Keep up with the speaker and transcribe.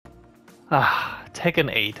Tekken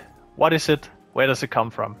 8. What is it? Where does it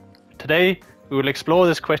come from? Today, we will explore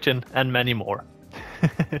this question and many more.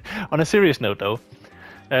 On a serious note though,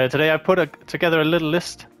 today I put together a little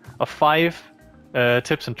list of 5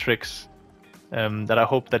 tips and tricks that I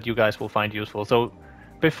hope that you guys will find useful. So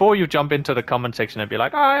before you jump into the comment section and be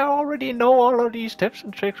like, I already know all of these tips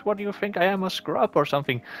and tricks, what do you think, I am a scrub or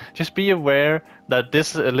something? Just be aware that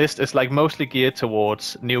this list is like mostly geared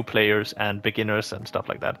towards new players and beginners and stuff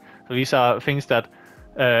like that. So these are things that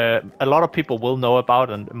a lot of people will know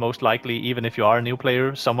about, and most likely, even if you are a new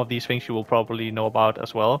player, some of these things you will probably know about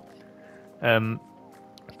as well.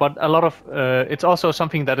 But a lot of it's also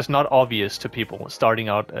something that is not obvious to people starting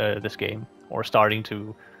out this game or starting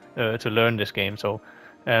to learn this game. So,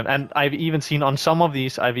 and I've even seen on some of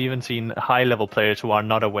these, I've even seen high-level players who are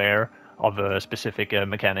not aware of specific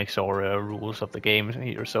mechanics or rules of the game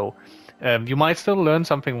here. So, you might still learn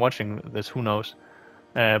something watching this. Who knows?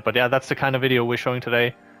 But yeah, that's the kind of video we're showing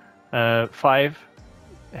today. 5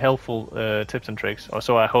 helpful tips and tricks, or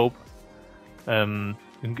so I hope. You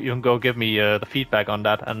can go give me the feedback on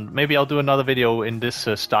that, and maybe I'll do another video in this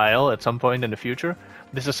style at some point in the future.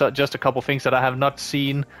 This is just a couple things that I have not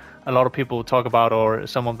seen a lot of people talk about, or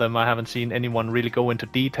some of them I haven't seen anyone really go into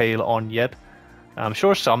detail on yet. I'm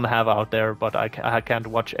sure some have out there, but I can't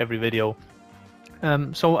watch every video.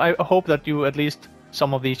 So I hope that you, at least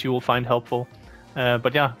some of these, you will find helpful.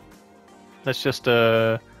 But yeah, let's just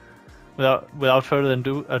without further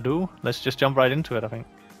ado, let's just jump right into it, I think.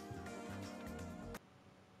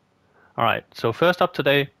 Alright, so first up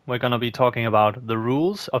today, we're going to be talking about the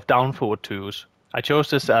rules of down forward 2s. I chose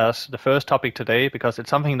this as the first topic today because it's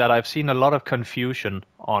something that I've seen a lot of confusion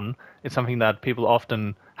on. It's something that people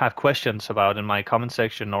often have questions about in my comment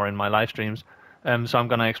section or in my live streams. So I'm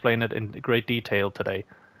going to explain it in great detail today.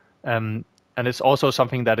 And it's also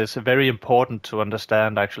something that is very important to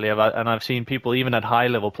understand, actually. And I've seen people, even at high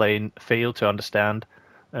level playing, fail to understand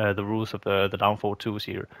the rules of the down forward 2s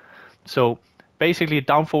here. So basically,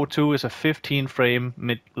 down forward 2 is a 15 frame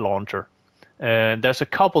mid launcher. There's a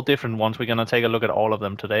couple different ones. We're going to take a look at all of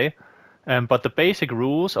them today. But the basic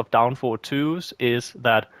rules of down forward 2s is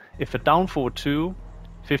that if a down forward 2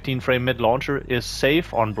 15 frame mid launcher is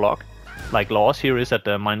safe on block, like Loss here is at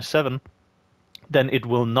 -7, then it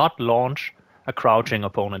will not launch a crouching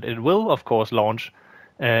opponent. It will, of course, launch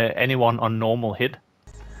anyone on normal hit,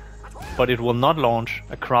 but it will not launch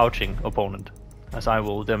a crouching opponent, as I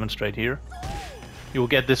will demonstrate here. You will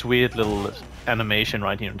get this weird little animation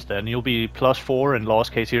right here instead, and you'll be +4 in Loss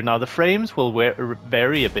case here. Now the frames will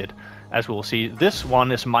vary a bit, as we'll see. This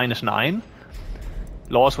one is -9,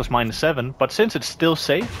 Loss was -7, but since it's still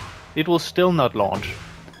safe, it will still not launch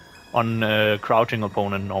on crouching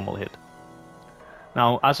opponent normal hit.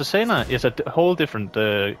 Now Azucena is a whole different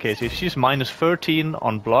case. If she's -13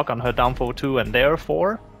 on block on her down forward 2, and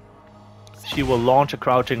therefore she will launch a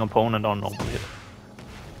crouching opponent on normal hit.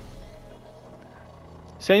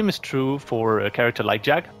 Same is true for a character like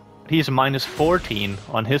Jack. He's -14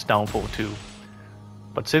 on his down forward 2.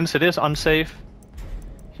 But since it is unsafe,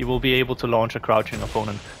 he will be able to launch a crouching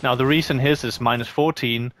opponent. Now the reason his is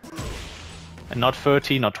 -14 and not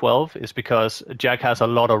 13 or 12 is because Jack has a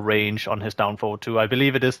lot of range on his down forward 2. I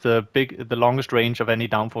believe it is the longest range of any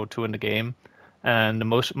down forward 2 in the game, and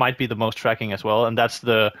might be the most tracking as well. And that's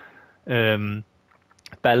the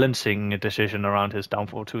balancing decision around his down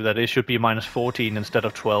forward 2, that it should be -14 instead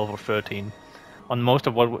of 12 or 13. On most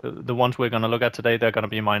of the ones we're going to look at today, they're going to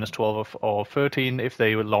be -12 or 13 if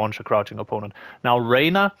they launch a crouching opponent. Now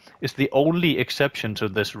Reina is the only exception to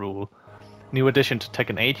this rule. New addition to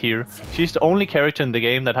Tekken 8 here. She's the only character in the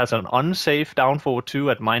game that has an unsafe down forward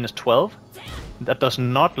 2 at -12 that does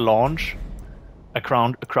not launch a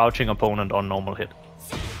crouching opponent on normal hit.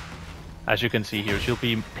 As you can see here, she'll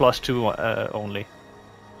be +2 only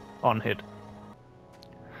on hit.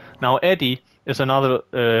 Now Eddie is another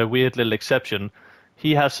weird little exception.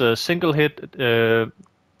 He has a single hit, the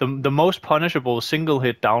most punishable single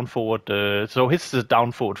hit down forward, so his is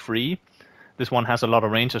down forward 3. This one has a lot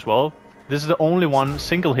of range as well. This is the only one,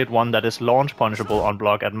 single hit one, that is launch punishable on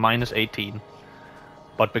block at -18.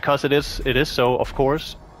 But because it is so, of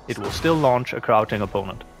course, it will still launch a crouching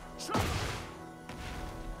opponent.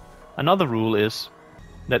 Another rule is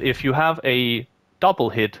that if you have a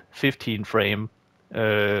double hit 15 frame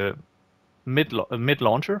mid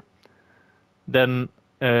launcher, then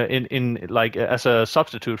in like as a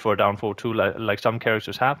substitute for a down forward 2, like some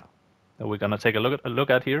characters have, that we're gonna take a look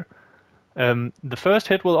at here. The first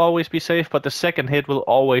hit will always be safe, but the second hit will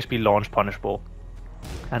always be launch punishable.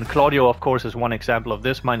 And Claudio, of course, is one example of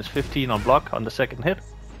this, -15 on block on the second hit.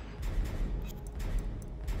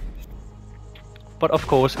 but of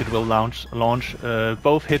course it will launch.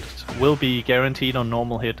 Both hits will be guaranteed on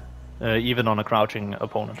normal hit, even on a crouching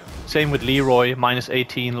opponent. Same with Leroy, minus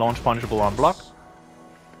 18 launch punishable on block.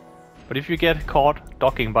 But if you get caught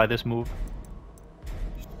docking by this move,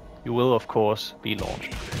 you will of course be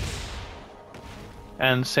launched.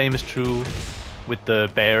 And same is true with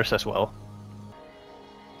the bears as well.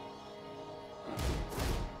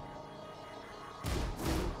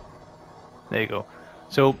 There you go.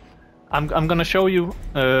 So I'm gonna show you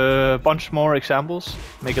a bunch more examples,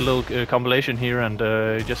 make a little compilation here, and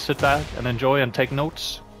just sit back and enjoy and take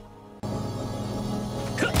notes.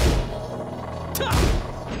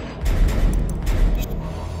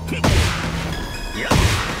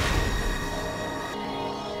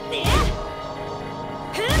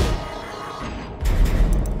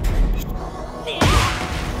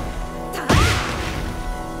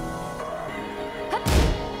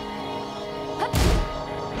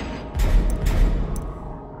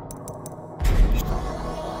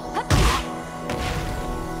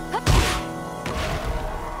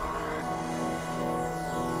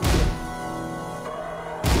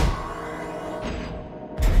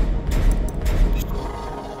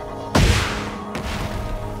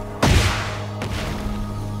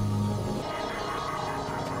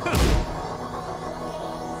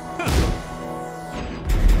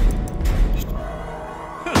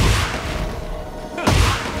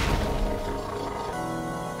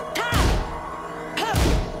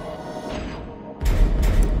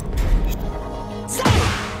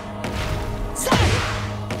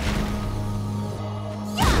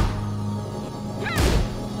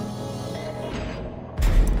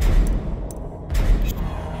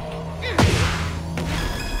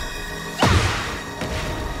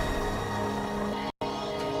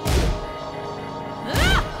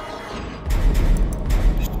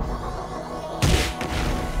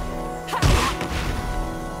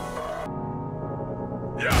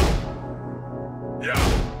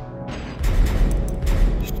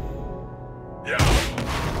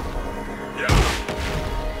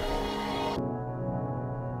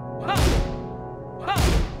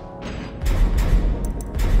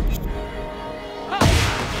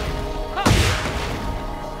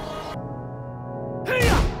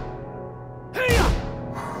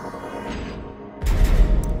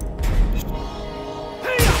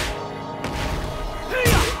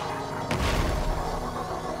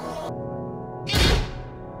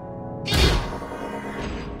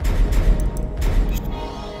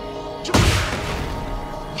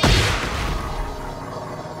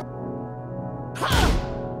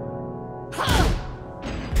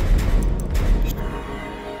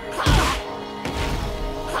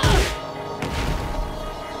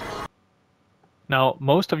 Now,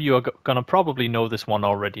 most of you are gonna probably know this one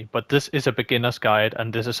already, but this is a beginner's guide,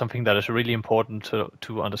 and this is something that is really important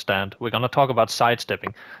to understand. We're gonna talk about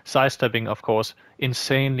sidestepping. Sidestepping, of course,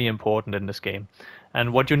 insanely important in this game.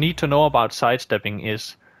 And what you need to know about sidestepping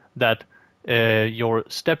is that your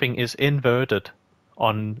stepping is inverted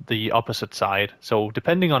on the opposite side. So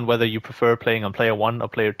depending on whether you prefer playing on player 1 or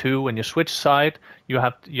player 2, when you switch side, you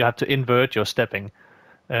have to invert your stepping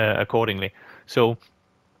accordingly. So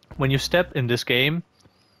when you step in this game,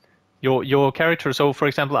 your character, so for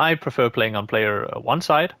example, I prefer playing on player 1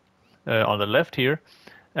 side, on the left here,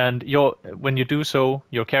 and when you do so,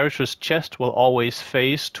 your character's chest will always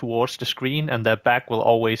face towards the screen and their back will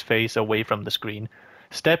always face away from the screen.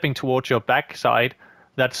 Stepping towards your back side,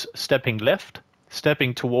 that's stepping left.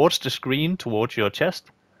 Stepping towards the screen, towards your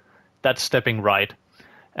chest, that's stepping right.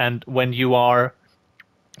 And when you are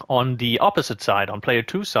on the opposite side, on player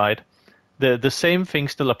 2 side, the same thing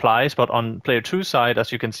still applies, but on player 2 side,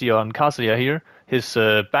 as you can see on Kazuya here, his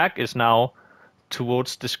back is now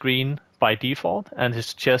towards the screen by default, and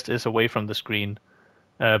his chest is away from the screen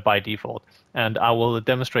by default. And I will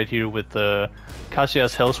demonstrate here with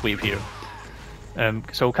Kazuya's Hell Sweep here.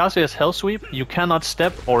 So Kazuya's Hell Sweep, you cannot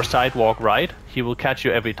step or sidewalk right. He will catch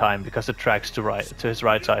you every time because it tracks to his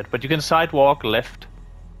right side. But you can sidewalk left.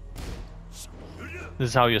 This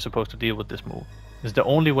is how you're supposed to deal with this move. This is the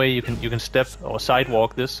only way you can step or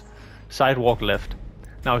sidewalk this. Sidewalk left.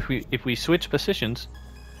 Now if we switch positions,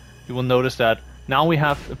 you will notice that now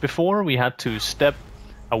before we had to step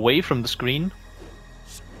away from the screen,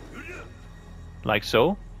 like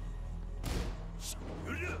so.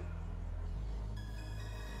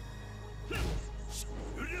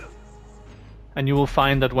 And you will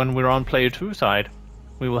find that when we're on player 2 side,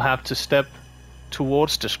 we will have to step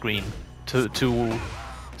towards the screen to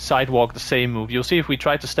sidewalk the same move. You'll see if we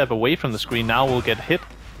try to step away from the screen, now we'll get hit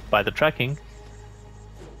by the tracking.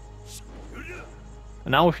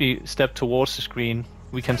 And now if we step towards the screen,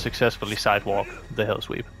 we can successfully sidewalk the Hell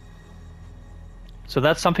Sweep. So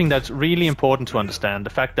that's something that's really important to understand, the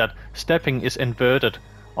fact that stepping is inverted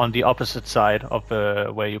on the opposite side of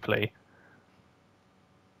where you play.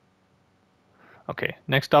 Okay,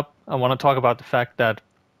 next up I want to talk about the fact that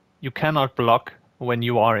you cannot block when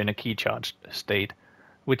you are in a key charged state,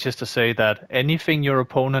 which is to say that anything your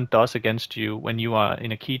opponent does against you when you are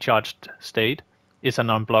in a key charged state is an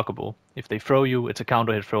unblockable. If they throw you, it's a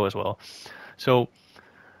counter hit throw as well. So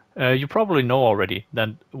you probably know already that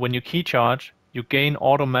when you key charge, you gain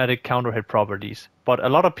automatic counter hit properties, but a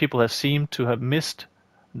lot of people have seemed to have missed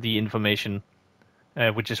the information,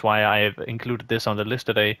 which is why I have included this on the list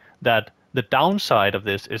today, that the downside of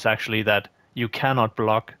this is actually that you cannot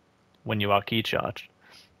block when you are key charged.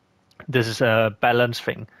 This is a balance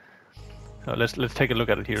thing. So let's take a look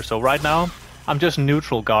at it here. So right now, I'm just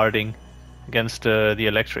neutral guarding against the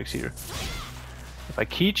electrics here. If I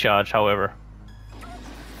key charge, however,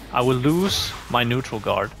 I will lose my neutral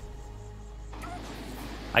guard.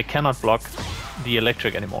 I cannot block the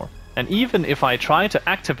electric anymore. And even if I try to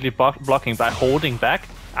actively blocking by holding back,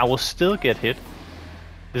 I will still get hit.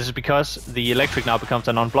 This is because the electric now becomes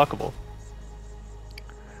an unblockable.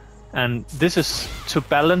 And this is to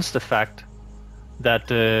balance the fact that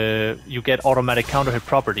you get automatic counter hit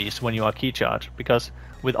properties when you are key charged. Because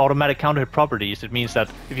with automatic counter hit properties, it means that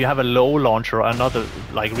if you have a low launcher or another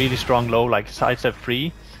like really strong low like sidestep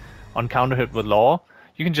 3 on counter hit with law,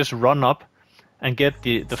 you can just run up and get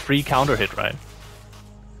the free counter hit, right?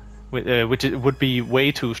 Which would be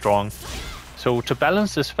way too strong. So to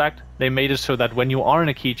balance this fact, they made it so that when you are in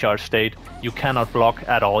a key charge state, you cannot block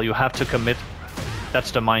at all. You have to commit.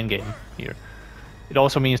 That's the mind game here. It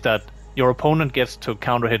also means that your opponent gets to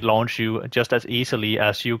counter hit launch you just as easily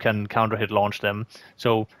as you can counter hit launch them.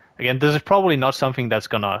 So again, this is probably not something that's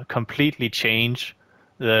gonna completely change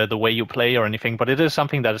the way you play or anything, but it is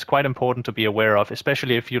something that is quite important to be aware of,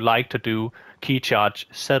 especially if you like to do key charge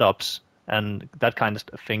setups and that kind of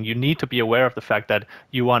thing. You need to be aware of the fact that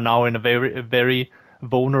you are now in a very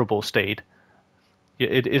vulnerable state.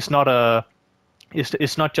 It's not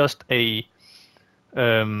just a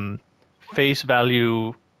face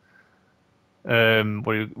value what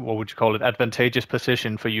would you call it, advantageous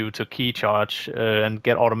position for you to key charge and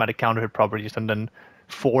get automatic counter hit properties and then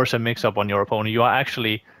force a mix up on your opponent. You are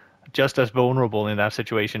actually just as vulnerable in that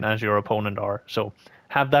situation as your opponent are. So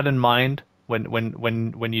have that in mind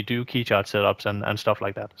when you do key charge setups and stuff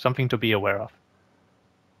like that. Something to be aware of.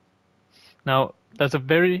 Now, there's a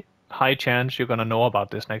very high chance you're going to know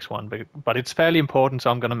about this next one, but it's fairly important,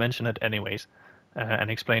 so I'm going to mention it anyways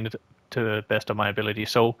and explain it to the best of my ability.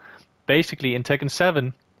 So basically, in Tekken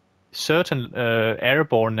 7, certain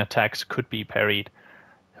airborne attacks could be parried.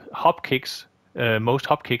 Hop kicks, most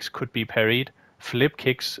hop kicks could be parried. Flip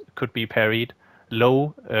kicks could be parried.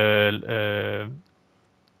 Low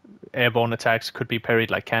airborne attacks could be parried,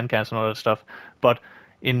 like can-cans and all that stuff. But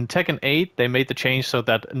in Tekken 8, they made the change so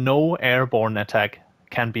that no airborne attack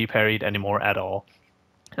can be parried anymore at all.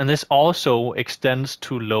 And this also extends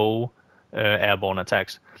to low airborne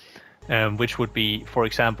attacks, which would be, for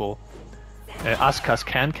example, Asuka's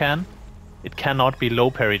can-can. It cannot be low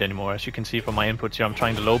parried anymore. As you can see from my inputs here, I'm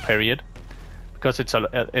trying to low parry it. Because it's an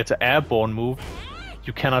airborne move,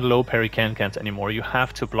 you cannot low parry can-cans anymore. You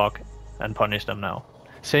have to block and punish them now.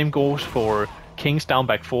 Same goes for King's down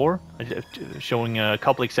back 4, showing a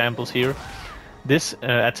couple examples here. This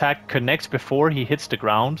attack connects before he hits the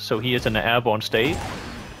ground, so he is in an airborne state.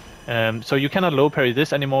 So you cannot low parry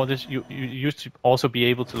this anymore. You used to also be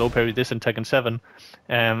able to low parry this in Tekken 7,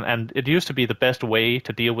 and it used to be the best way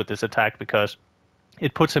to deal with this attack because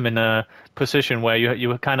it puts him in a position where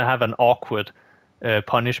you kind of have an awkward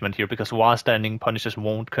punishment here, because while standing punishes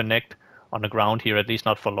won't connect on the ground here, at least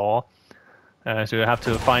not for law. So you have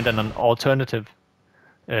to find an alternative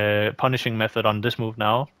punishing method on this move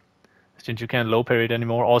now, since you can't low parry it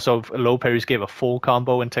anymore. Also, low parries gave a full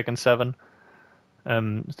combo in Tekken 7,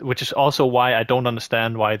 which is also why I don't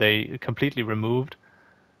understand why they completely removed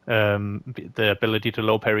the ability to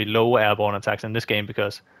low parry low airborne attacks in this game,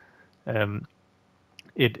 because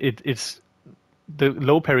it's the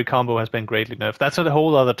low parry combo has been greatly nerfed. That's a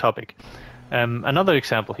whole other topic. Another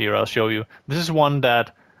example here I'll show you. This is one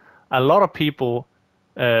that a lot of people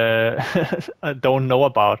don't know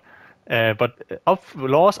about, but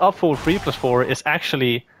Law's up full 3+4 is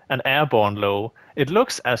actually an airborne low. It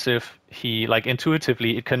looks as if he, like,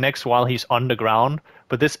 intuitively it connects while he's on the ground,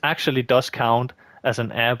 but this actually does count as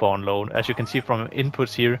an airborne low. As you can see from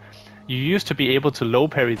inputs here, you used to be able to low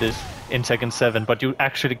parry this in Tekken 7, but you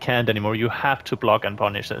actually can't anymore. You have to block and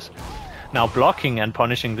punish this. Now, blocking and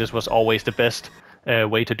punishing this was always the best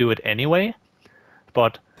way to do it anyway,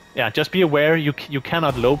 But yeah, just be aware you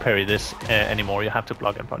cannot low parry this anymore. You have to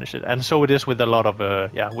block and punish it, and so it is with a lot of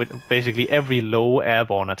with basically every low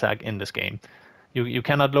airborne attack in this game. You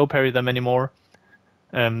cannot low parry them anymore,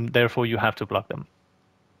 therefore you have to block them.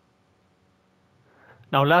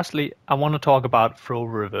 Now, lastly, I want to talk about throw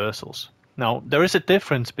reversals. Now, there is a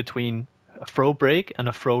difference between a throw break and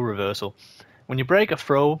a throw reversal. When you break a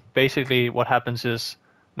throw, basically what happens is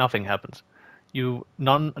nothing happens.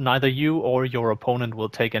 Neither you or your opponent will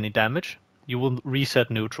take any damage. You will reset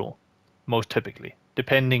neutral, most typically,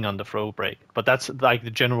 depending on the throw break. But that's like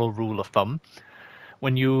the general rule of thumb.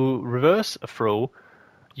 When you reverse a throw,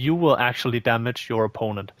 you will actually damage your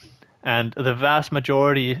opponent. And the vast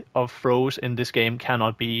majority of throws in this game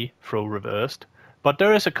cannot be throw reversed. But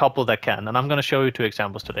there is a couple that can, and I'm going to show you 2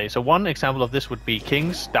 examples today. So one example of this would be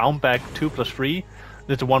King's down back 2+3.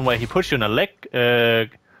 This is the one where he puts you in a leg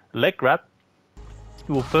grab.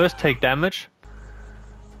 You will first take damage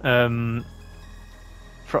from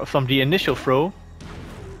the initial throw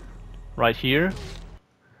right here,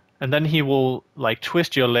 and then he will like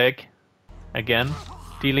twist your leg again,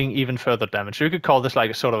 dealing even further damage. So you could call this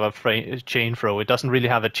like a sort of a chain throw. It doesn't really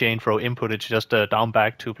have a chain throw input, it's just a down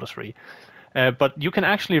back 2+3. But you can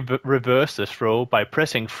actually reverse this throw by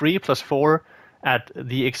pressing 3+4 at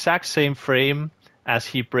the exact same frame as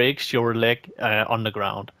he breaks your leg on the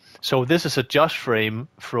ground. So this is a just frame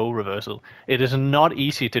throw reversal. It is not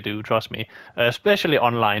easy to do, trust me, especially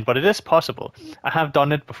online, but it is possible. I have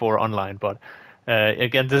done it before online, but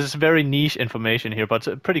again, this is very niche information here, but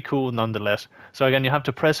it's pretty cool nonetheless. So again, you have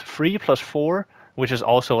to press 3+4, which is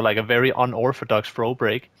also like a very unorthodox throw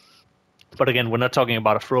break. But again, we're not talking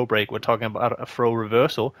about a throw break, we're talking about a throw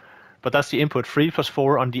reversal. But that's the input,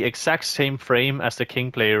 3+4 on the exact same frame as the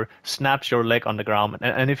king player snaps your leg on the ground.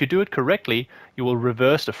 And if you do it correctly, you will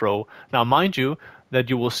reverse the throw. Now, mind you, that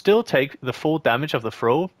you will still take the full damage of the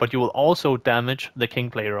throw, but you will also damage the king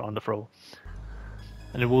player on the throw.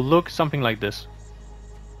 And it will look something like this.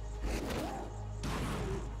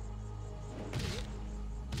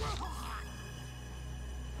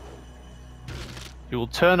 He will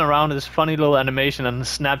turn around in this funny little animation and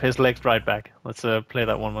snap his legs right back. Let's play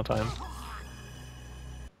that one more time.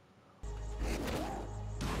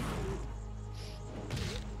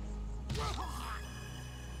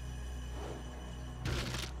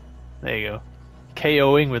 There you go.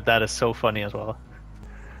 KOing with that is so funny as well.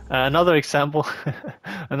 Another example,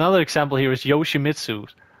 another example here is Yoshimitsu.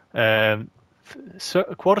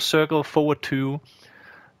 Quarter circle, forward 2.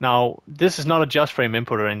 Now, this is not a just frame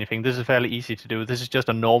input or anything. This is fairly easy to do. This is just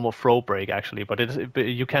a normal throw break, actually. But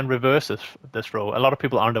you can reverse this throw. A lot of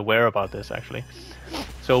people aren't aware about this, actually.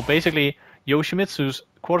 So basically, Yoshimitsu's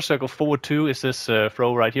quarter circle forward 2 is this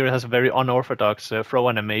throw right here. It has a very unorthodox throw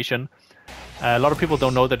animation. A lot of people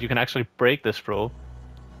don't know that you can actually break this throw,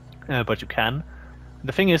 but you can.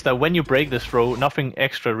 The thing is that when you break this throw, nothing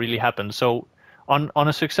extra really happens. So on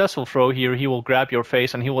a successful throw here, he will grab your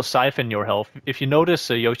face and he will siphon your health. If you notice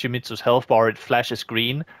Yoshimitsu's health bar, it flashes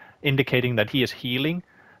green, indicating that he is healing,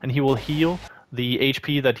 and he will heal the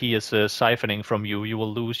HP that he is siphoning from you. You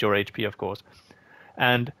will lose your HP, of course.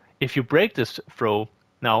 And if you break this throw,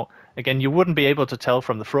 now, again, you wouldn't be able to tell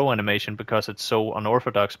from the throw animation because it's so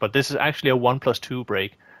unorthodox, but this is actually a 1+2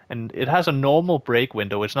 break. And it has a normal break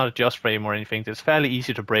window. It's not a just frame or anything. It's fairly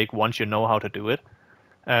easy to break once you know how to do it.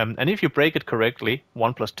 And if you break it correctly,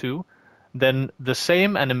 1+2, then the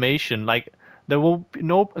same animation, like there will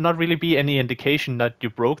not really be any indication that you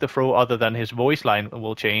broke the throw other than his voice line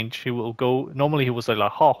will change. He will go, normally he will say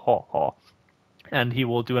like, ha, ha, ha. And he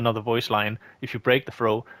will do another voice line if you break the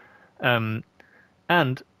throw. And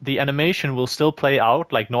the animation will still play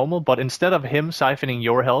out like normal, but instead of him siphoning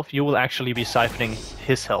your health, you will actually be siphoning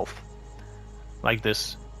his health. Like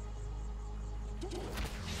this.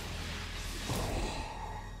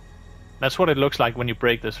 That's what it looks like when you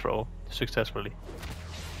break this throw successfully.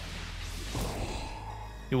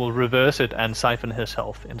 You will reverse it and siphon his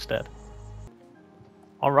health instead.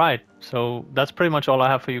 Alright, so that's pretty much all I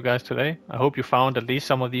have for you guys today. I hope you found at least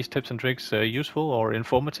some of these tips and tricks useful or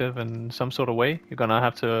informative in some sort of way. You're gonna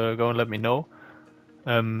have to go and let me know.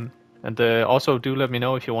 And also do let me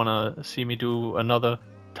know if you want to see me do another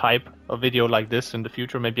type of video like this in the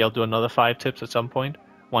future. Maybe I'll do another 5 tips at some point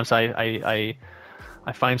once I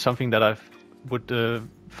find something that I would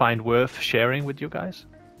find worth sharing with you guys.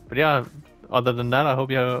 But yeah, other than that, I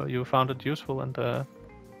hope you found it useful, and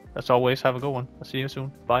as always, have a good one. I'll see you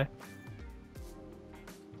soon. Bye.